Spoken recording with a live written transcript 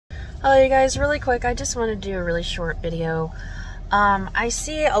Hello you guys, really quick, I just want to do a really short video. I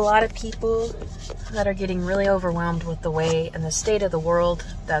see a lot of people that are getting really overwhelmed with the way and the state of the world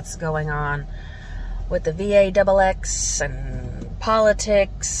that's going on with the VAXX and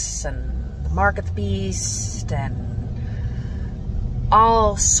politics and the mark of the beast and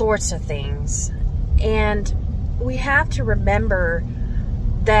all sorts of things. And we have to remember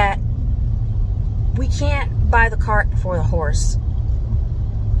that we can't buy the cart before the horse.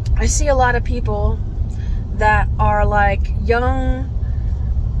 I see a lot of people that are like young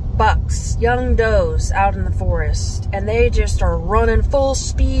bucks, young does out in the forest, and they just are running full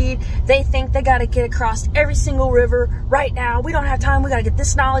speed. They think they got to get across every single river right now. We don't have time. We got to get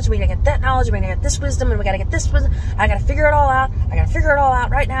this knowledge. We got to get that knowledge. We got to get this wisdom, and we got to get this wisdom. I got to figure it all out. I got to figure it all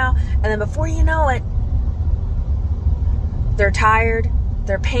out right now. And then before you know it, they're tired.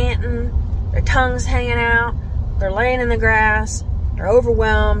 They're panting. Their tongue's hanging out. They're laying in the grass. They're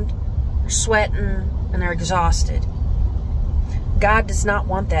overwhelmed, they're sweating, and they're exhausted. God does not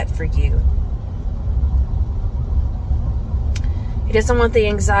want that for you. He doesn't want the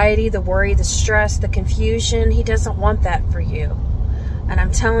anxiety, the worry, the stress, the confusion. He doesn't want that for you. And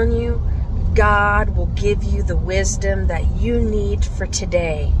I'm telling you, God will give you the wisdom that you need for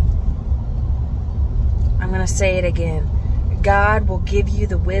today. I'm going to say it again. God will give you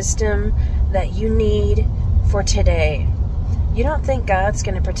the wisdom that you need for today. You don't think God's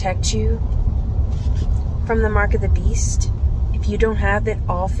going to protect you from the mark of the beast if you don't have it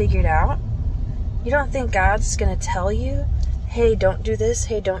all figured out? You don't think God's going to tell you, hey, don't do this,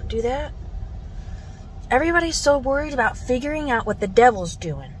 hey, don't do that? Everybody's so worried about figuring out what the devil's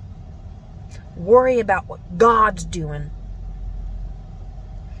doing. Worry about what God's doing.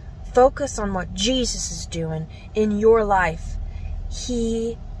 Focus on what Jesus is doing in your life.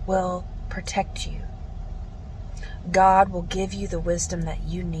 He will protect you. God will give you the wisdom that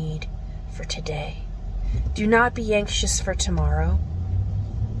you need for today. Do not be anxious for tomorrow.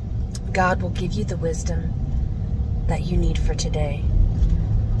 God will give you the wisdom that you need for today.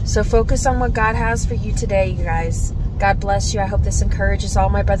 So focus on what God has for you today, you guys. God bless you. I hope this encourages all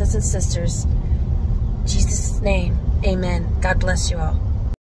my brothers and sisters. In Jesus' name, amen. God bless you all.